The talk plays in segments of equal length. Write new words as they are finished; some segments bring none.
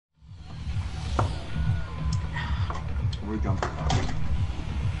We're jumping.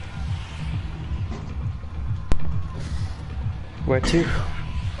 Where to?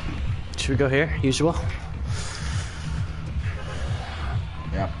 Should we go here? Usual?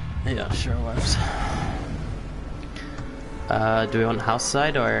 Yeah. Yeah, sure was. Do we want house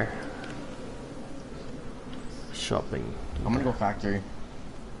side or shopping? I'm gonna go factory.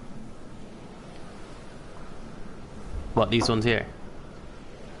 What, these ones here?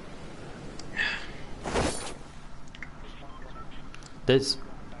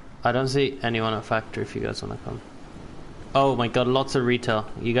 I don't see anyone at factory if you guys want to come. Oh my god, lots of retail.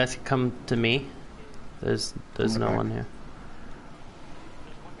 You guys can come to me. There's no one here.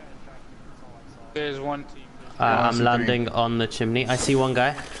 There's one team. I'm landing on the chimney. I see one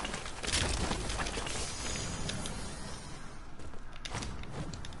guy.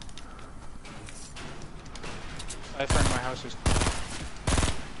 I find my house is.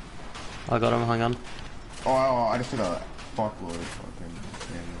 I got him, hang on. Oh, I just did a fuckload of fucking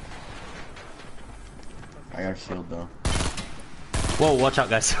damage. I got a shield though. Whoa, watch out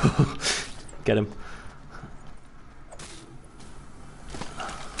guys. Get him.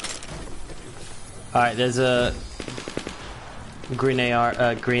 Alright, there's a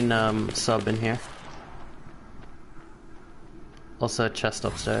green sub in here. Also a chest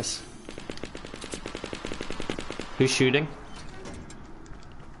upstairs. Who's shooting?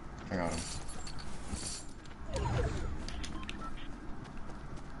 I got him.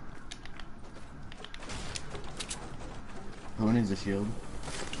 Who needs a shield?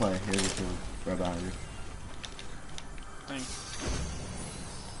 Play, here's a shield. Right behind you. Thanks.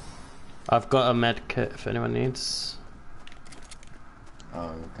 I've got a med kit if anyone needs.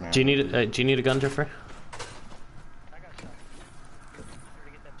 Can I do you need a gun, Jeffrey? I got shot.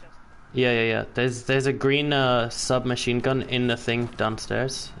 Yeah. There's a green submachine gun in the thing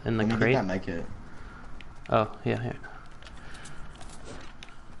downstairs in the crate. That med kit. Oh yeah, here.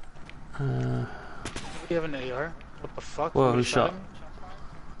 We have an AR. What the fuck? Whoa, who shot?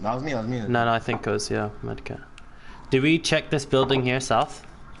 That was me. No, I think it was med kit. Did we check this building here, south?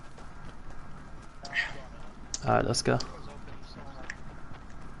 Alright, let's go.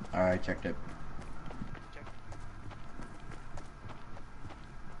 Alright, checked it.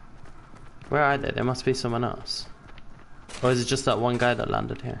 Where are they? There must be someone else. Or is it just that one guy that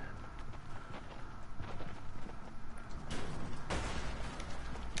landed here?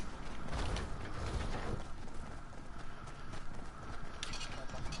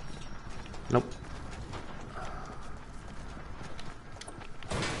 Nope.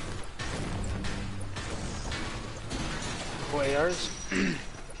 ARs?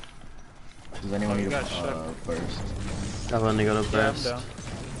 Does anyone need a burst? I've only got a burst. Yeah,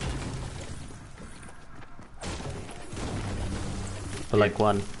 But like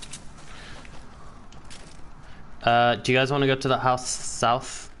one. Do you guys want to go to that house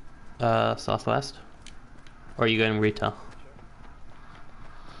south, southwest? Or are you going retail?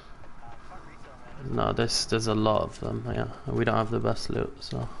 No, there's a lot of them, yeah. We don't have the best loot,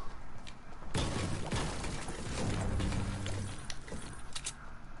 so.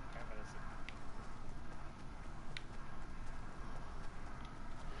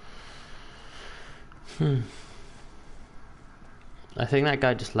 I think that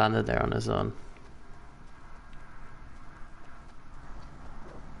guy just landed there on his own.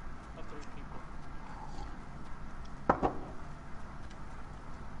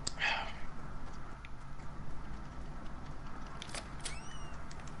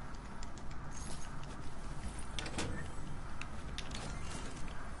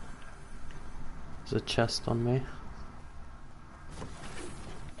 There's a chest on me.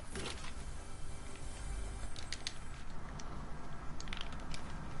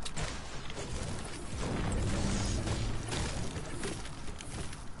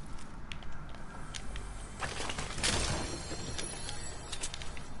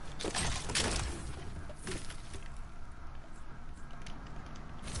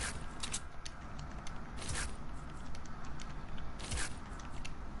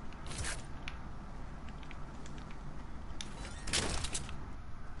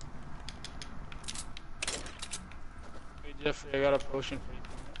 Jeffrey, I got a potion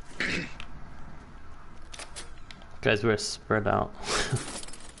for you. Guys, we're spread out.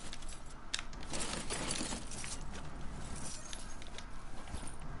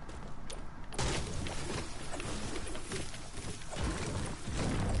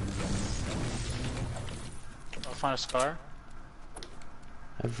 I'll find a scar.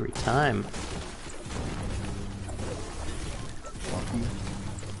 Every time.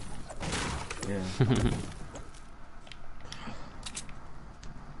 Yeah.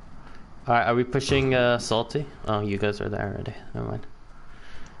 Alright, are we pushing Salty? Oh, you guys are there already. Never mind.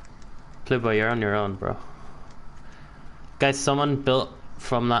 Playboy, you're on your own, bro. Guys, someone built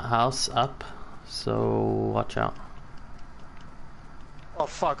from that house up, so watch out. Oh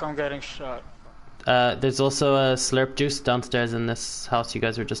fuck, I'm getting shot. There's also a slurp juice downstairs in this house you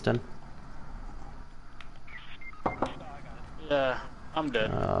guys were just in. Yeah, I'm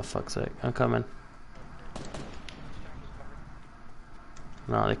dead. Oh, fuck's sake. I'm coming.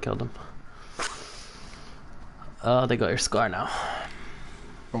 No, they killed him. Oh, they got your scar now.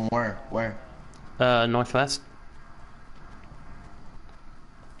 From where? Where? Northwest.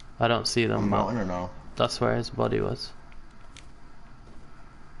 I don't see them. On the mountain or no? That's where his body was.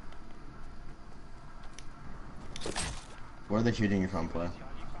 Where are they shooting you from, play?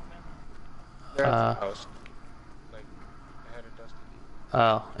 They're at the house. Like, ahead of Dusty.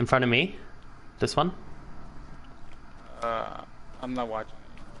 Oh, in front of me? This one? I'm not watching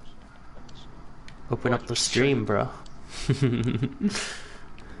anymore. Open up the stream, bro.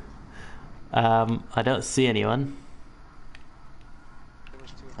 I don't see anyone.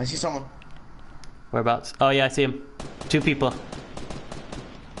 I see someone. Whereabouts? Oh yeah, I see him. 2 people.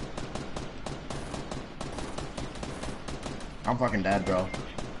 I'm fucking dead, bro.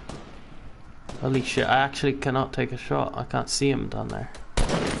 Holy shit, I actually cannot take a shot. I can't see him down there.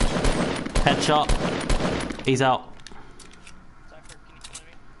 Headshot. He's out.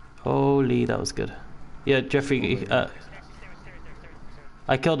 Holy, that was good. Yeah, Jeffrey,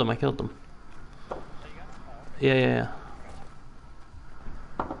 I killed him, Yeah.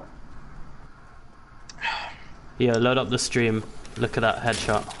 Yeah, load up the stream. Look at that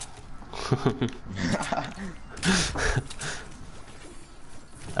headshot.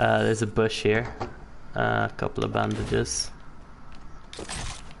 There's a bush here. A couple of bandages.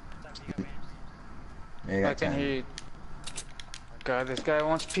 Yeah, I can hear you. God, this guy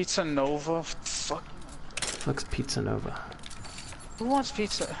wants Pizza Nova. Fuck. Fuck's Pizza Nova? Who wants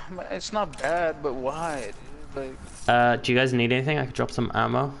pizza? It's not bad, but why, dude? Like. Do you guys need anything? I could drop some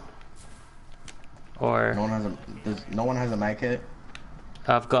ammo. Or no one has a med kit.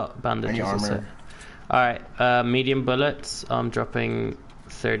 I've got bandages. Any armor? Alright, medium bullets. I'm dropping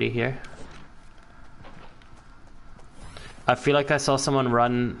 30 here. I feel like I saw someone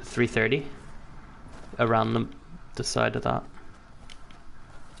run 330 around the side of that.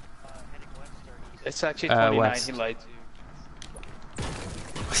 It's actually 29. West. He lied to you.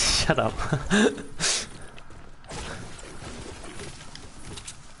 Shut up.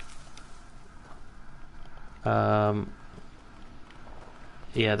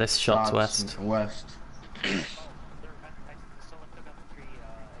 Yeah, this shot's west. West.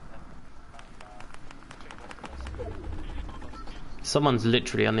 Someone's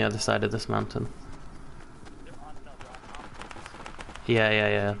literally on the other side of this mountain.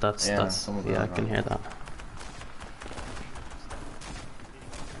 Yeah. That's yeah. I can hear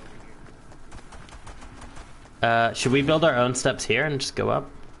that. Should we build our own steps here and just go up?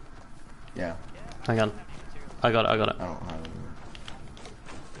 Yeah. Hang on. I got it. I don't have it.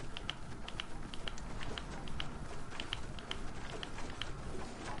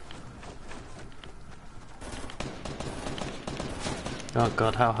 Oh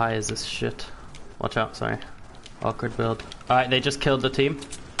god, how high is this shit? Watch out, sorry. Awkward build. Alright, they just killed the team.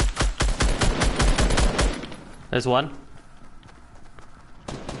 There's one.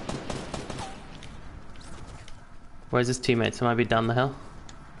 Where's his teammates? He might be down the hill.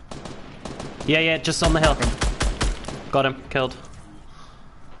 Yeah, just on the hill. Got him, killed.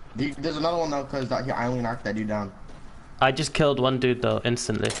 There's another one though, because I only knocked that dude down. I just killed one dude though,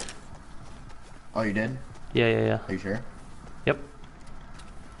 instantly. Oh, you did? Yeah. Are you sure? Yep.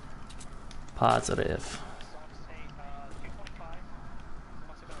 Positive.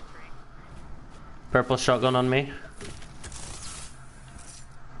 Purple shotgun on me.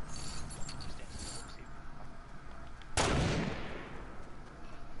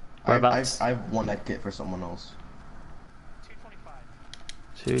 Whereabouts? I have one med kit for someone else.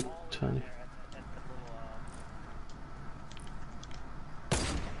 220.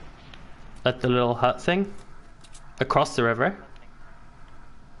 At the little hut thing? Across the river?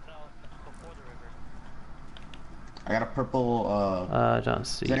 I got a purple, I don't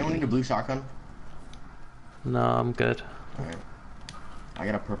see. Does anyone need a blue shotgun? No, I'm good. Alright. I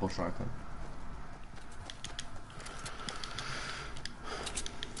got a purple shotgun.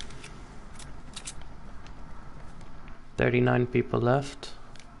 $39 people left.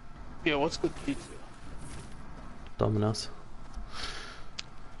 Yeah, what's good pizza? Domino's.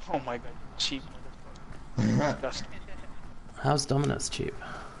 Oh my god, cheap motherfucker. How's Domino's cheap?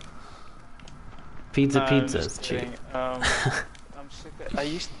 Pizza I'm is just cheap. kidding. I'm I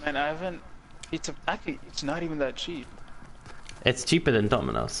used, man, I haven't. Pizza. Actually, it's not even that cheap. It's cheaper than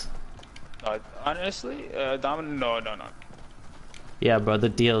Domino's. No, honestly, no. Yeah, bro, the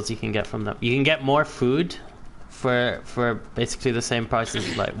deals you can get from them. You can get more food for basically the same price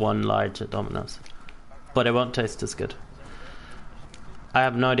as like one large at Domino's, but it won't taste as good. I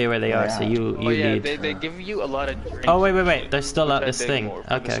have no idea where they are, so you yeah, lead. they give you a lot of drinks. Oh wait, they're still at this thing. More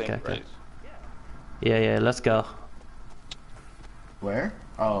Okay. Yeah, let's go. Where?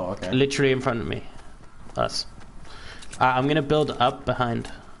 Oh, okay. Literally in front of me. Us. I'm gonna build up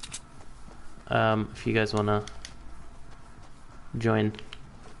behind. If you guys wanna join.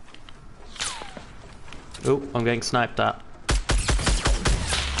 Oh, I'm getting sniped at.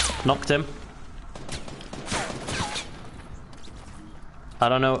 Knocked him. I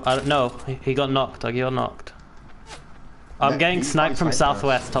don't know. He got knocked. I got knocked. I'm getting sniped from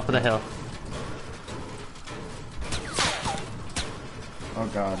southwest, top of the hill. Oh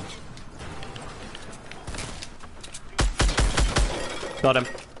god. Got him.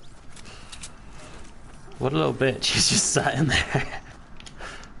 What a little bitch. He's just sat in there.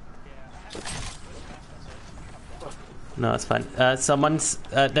 No, it's fine. Someone's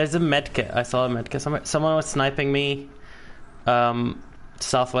there's a medkit. I saw a medkit somewhere. Someone was sniping me.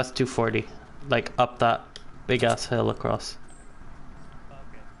 Southwest 240, like up that big ass hill across.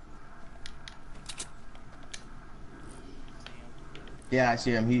 Yeah, I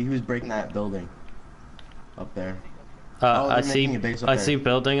see him. He was breaking that building up there. I see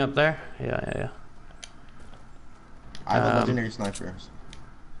building up there. Yeah. I have a legendary sniper.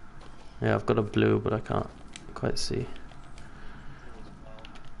 Yeah, I've got a blue, but I can't quite see.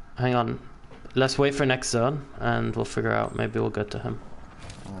 Hang on. Let's wait for next zone, and we'll figure out. Maybe we'll get to him.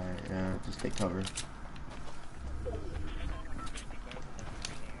 Alright, yeah, just take cover.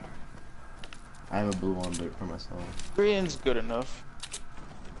 I have a blue one, but for myself. Green's good enough.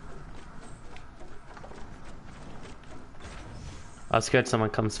 I was scared someone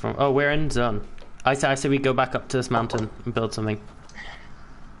comes from. Oh, we're in zone. I say we go back up to this mountain and build something.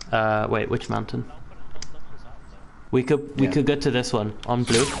 Wait, which mountain? We could go to this one on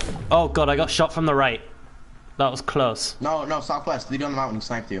blue. Oh god, I got shot from the right. That was close. No, southwest. Lead on the mountain. He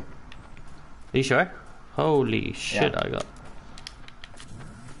sniped you. Are you sure? Holy shit, yeah. I got.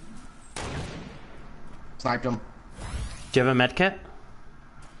 Sniped him. Do you have a med kit?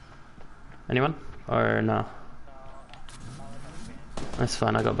 Anyone? Or no? That's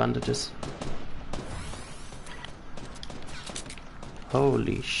fine, I got bandages.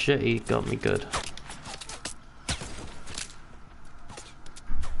 Holy shit, he got me good.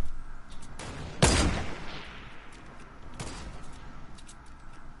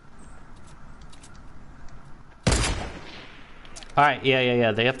 Alright,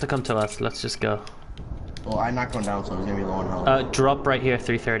 yeah, they have to come to us. Let's just go. Well, I'm not going down, so he's gonna be low on health. Drop right here,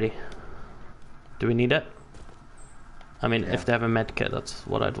 330. Do we need it? I mean, yeah. If they have a med kit, that's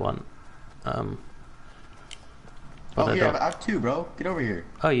what I'd want. Oh, here, I have two, bro. Get over here.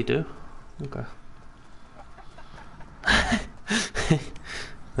 Oh, you do? Okay.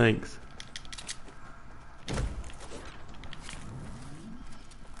 Thanks.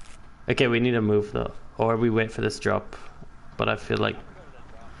 Okay, we need to move though. Or we wait for this drop. But I feel like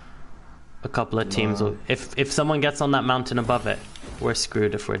a couple of teams will... If someone gets on that mountain above it, we're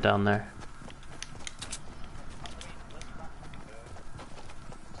screwed if we're down there.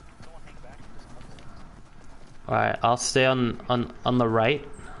 Alright, I'll stay on the right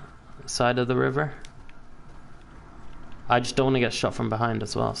side of the river. I just don't want to get shot from behind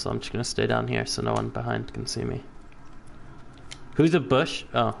as well, so I'm just going to stay down here so no one behind can see me. Who's a bush?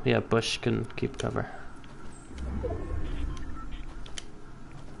 Oh, yeah, bush can keep cover.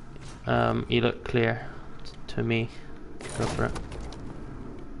 You look clear to me. Go for it.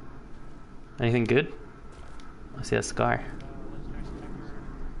 Anything good? I see a scar.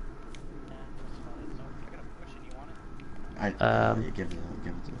 Give it to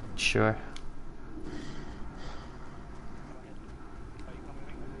me. Sure.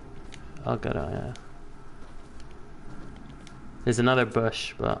 I'll get it, yeah. There's another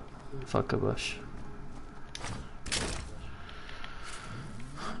bush, but fuck a bush.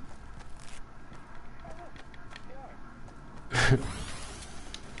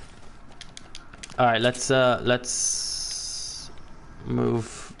 All right, let's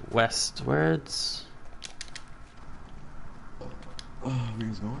move westwards. Oh,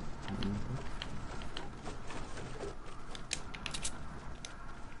 where's going?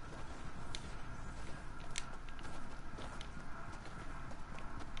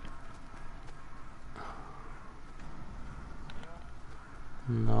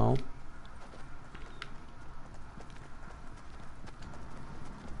 No.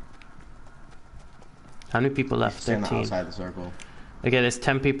 How many people left? Stand 13. outside the circle. Okay, there's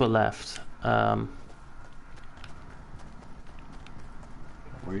 10 people left. Where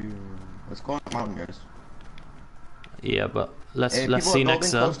you? Let's go on the mountain, guys. Yeah, but let's Hey, see next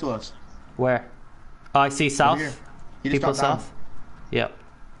zone. Close to us. Where? Oh, I see south. People south. south. Yep.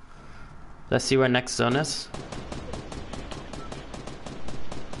 Let's see where next zone is.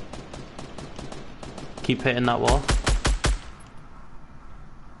 Keep hitting that wall.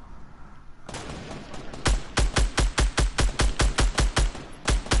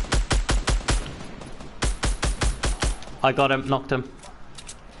 I got him, knocked him.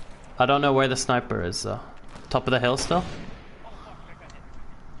 I don't know where the sniper is though. Top of the hill still?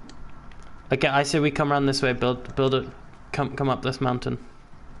 Okay, I say we come around this way, build it, come up this mountain.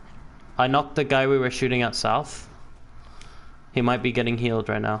 I knocked the guy we were shooting at south. He might be getting healed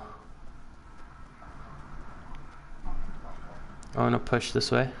right now. I wanna push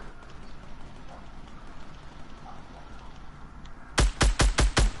this way.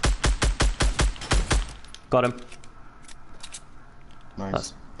 Got him. Nice.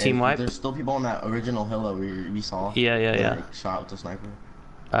 That's team wipe. There's still people on that original hill that we saw. Yeah. Like, shot with the sniper.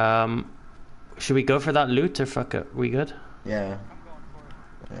 Should we go for that loot or fuck it? We good? Yeah.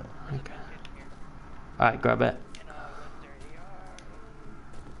 Okay. Alright, grab it.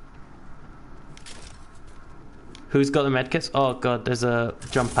 Who's got the medkits? Oh god, there's a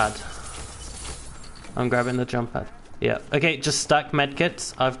jump pad. I'm grabbing the jump pad. Yeah. Okay, just stack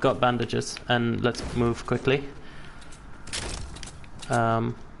medkits. I've got bandages, and let's move quickly.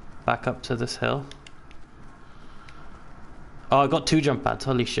 Back up to this hill. Oh, I got 2 jump pads.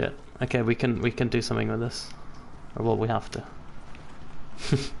 Holy shit. Okay, we can do something with this, or well, we have to.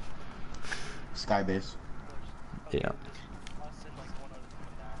 Sky base. Yeah.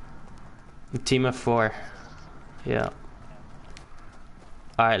 A team of 4. Yeah.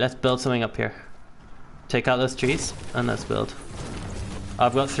 Alright, let's build something up here. Take out those trees and let's build.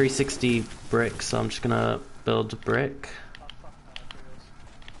 I've got 360 bricks, so I'm just gonna build a brick.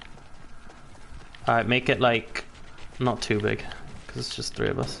 Alright, make it like not too big, because it's just 3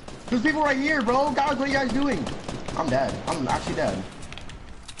 of us. There's people right here, bro. Guys, what are you guys doing? I'm dead. I'm actually dead.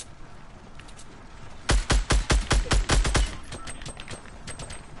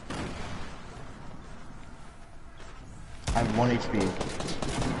 I have 1 HP.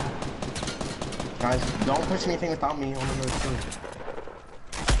 Guys, don't push anything without me on the team.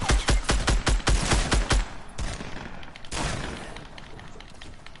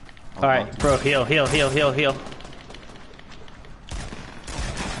 Alright, bro, heal.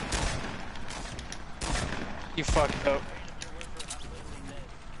 You fucked up.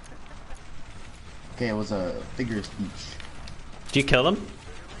 Okay, it was a figure of speech. Did you kill them?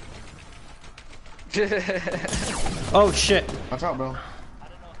 Oh shit. Watch out, bro.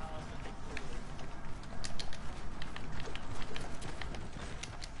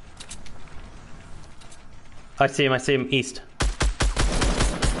 I see him east.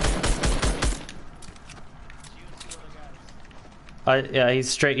 Yeah, he's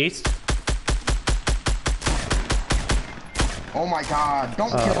straight east. Oh my god, don't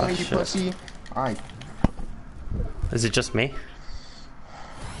kill me, you shit. pussy. Alright. Is it just me?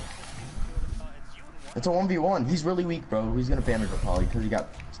 It's a 1v1. He's really weak, bro. He's gonna bandage it probably because he got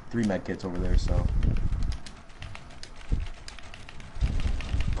 3 medkits over there, so.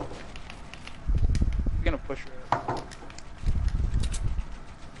 You're gonna push her.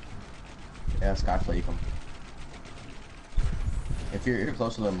 Yeah, Sky flake him. If you're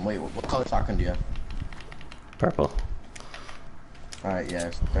close to them, wait, what color shotgun do you have? Purple. Alright, yeah,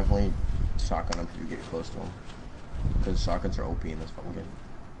 it's definitely shotgun him if you get close to him. Because shotguns are OP in this fucking game.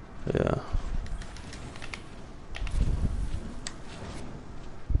 Yeah.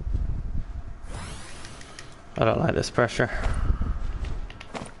 I don't like this pressure.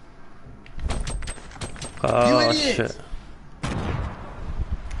 Oh shit.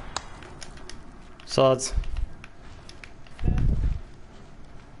 Swords.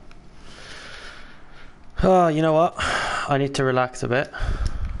 Oh, you know what? I need to relax a bit.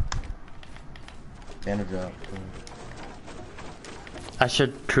 Bandage up. I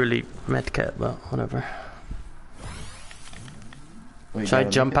should truly medkit, but whatever. Wait, Should I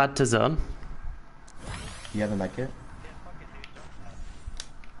jump pad to zone? You have a medkit?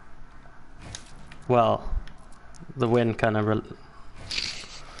 Well, the wind kind of.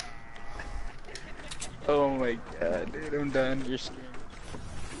 Oh my god, dude, I'm done. You're scared.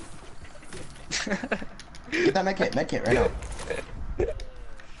 Get that medkit right now.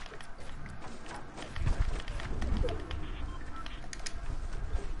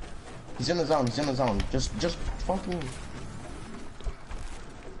 He's in the zone, Just fucking.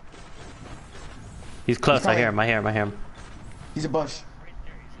 He's close. I hear him. I hear him. I hear him. He's a bush.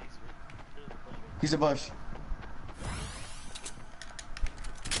 He's a bush.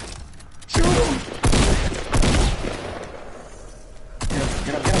 Shoot him! Get up,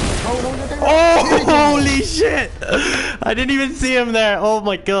 get up. Oh, holy shit! I didn't even see him there. Oh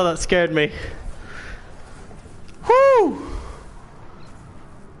my god, that scared me. Whoo!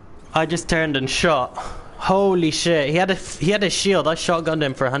 I just turned and shot. Holy shit! He had a shield. I shotgunned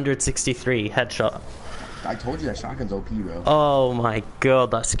him for 163 headshot. I told you that shotgun's OP, bro. Oh my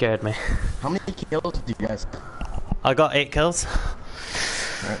god, that scared me. How many kills did you guys? I got 8 kills.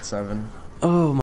 At 7. Oh my